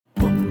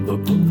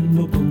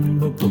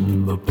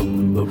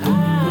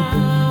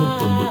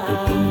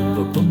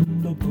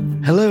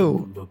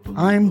Hello,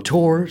 I'm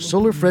Tor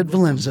Solar Fred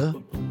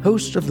Valenza,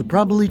 host of the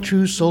Probably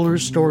True Solar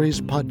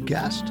Stories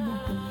podcast,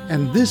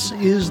 and this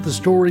is the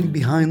story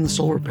behind the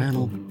solar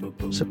panel,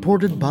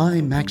 supported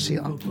by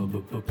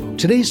Maxeon.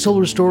 Today's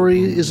solar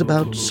story is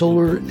about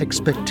solar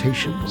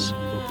expectations.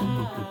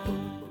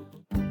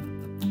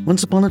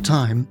 Once upon a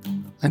time,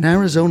 an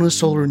Arizona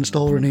solar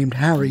installer named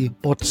Harry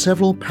bought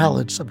several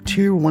pallets of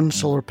Tier 1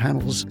 solar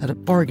panels at a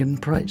bargain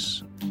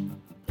price.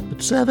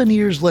 But 7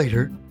 years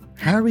later,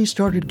 Harry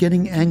started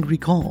getting angry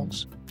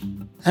calls.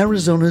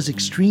 Arizona's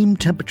extreme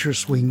temperature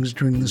swings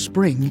during the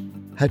spring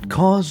had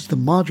caused the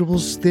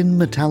module's thin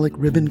metallic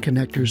ribbon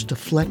connectors to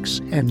flex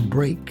and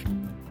break.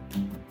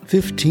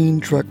 15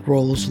 truck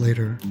rolls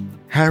later,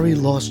 Harry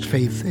lost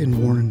faith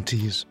in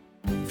warranties.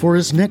 For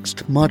his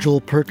next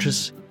module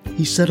purchase,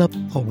 he set up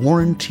a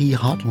warranty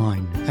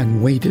hotline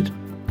and waited.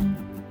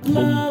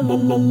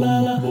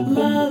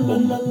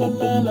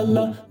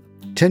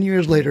 10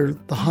 years later,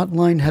 the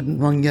hotline hadn't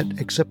rung yet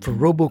except for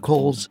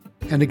robocalls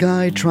and a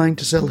guy trying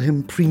to sell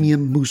him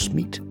premium moose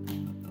meat.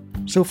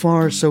 So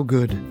far, so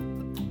good.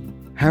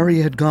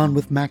 Harry had gone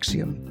with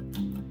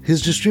Maxeon.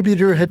 His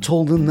distributor had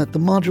told him that the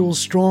module's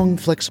strong,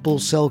 flexible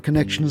cell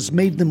connections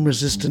made them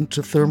resistant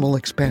to thermal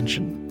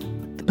expansion.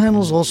 The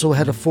panels also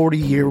had a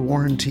 40-year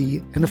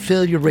warranty and a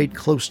failure rate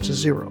close to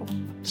zero.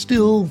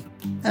 Still,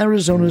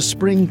 Arizona's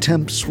spring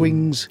temp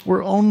swings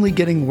were only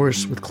getting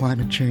worse with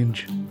climate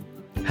change.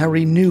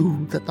 Harry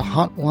knew that the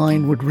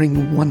hotline would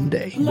ring one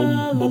day.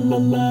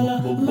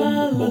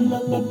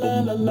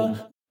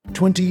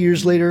 20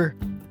 years later,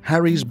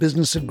 Harry's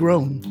business had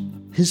grown.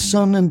 His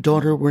son and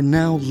daughter were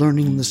now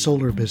learning the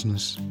solar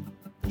business.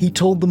 He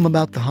told them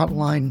about the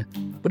hotline,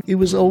 but it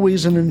was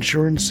always an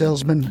insurance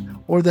salesman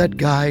or that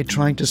guy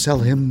trying to sell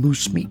him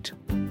moose meat.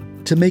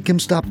 To make him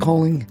stop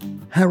calling,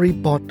 Harry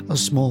bought a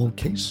small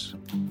case.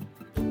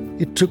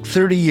 It took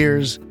 30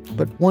 years,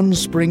 but one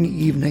spring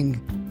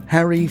evening,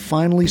 Harry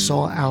finally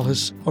saw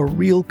Alice, a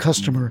real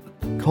customer,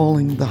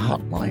 calling the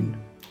hotline.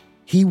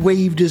 He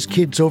waved his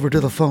kids over to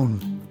the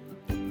phone.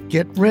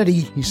 "Get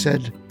ready," he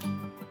said.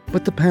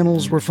 But the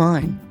panels were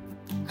fine.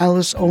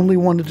 Alice only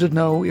wanted to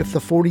know if the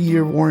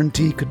 40-year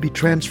warranty could be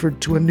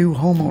transferred to a new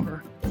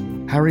homeowner.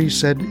 Harry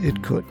said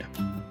it could.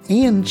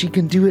 "And she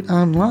can do it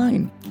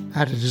online,"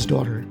 added his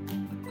daughter.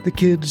 The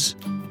kids,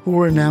 who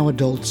were now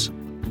adults,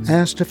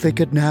 asked if they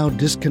could now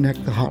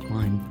disconnect the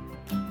hotline.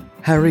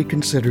 Harry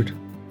considered.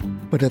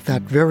 But at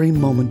that very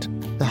moment,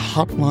 the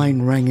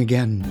hotline rang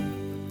again.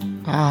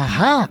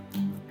 "Aha!"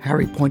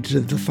 Harry pointed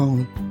at the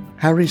phone.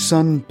 Harry's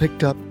son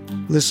picked up,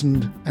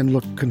 listened, and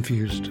looked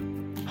confused.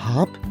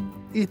 "Hop?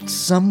 It's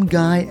some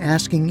guy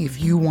asking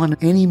if you want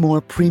any more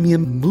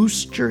premium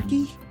moose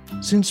jerky?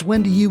 Since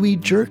when do you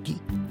eat jerky?"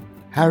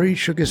 Harry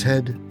shook his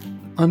head,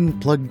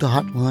 unplugged the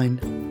hotline,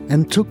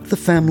 and took the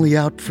family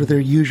out for their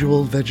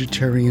usual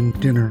vegetarian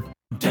dinner.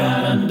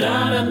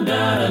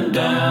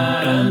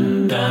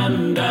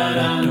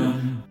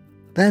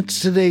 That's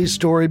today's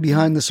story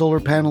behind the solar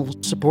panel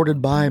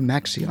supported by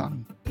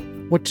Maxeon.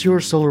 What's your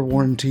solar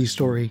warranty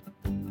story?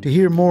 To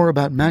hear more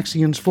about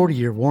Maxeon's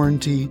 40-year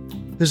warranty,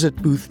 visit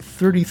booth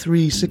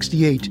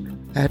 3368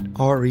 at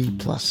RE+.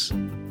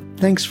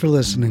 Thanks for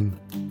listening.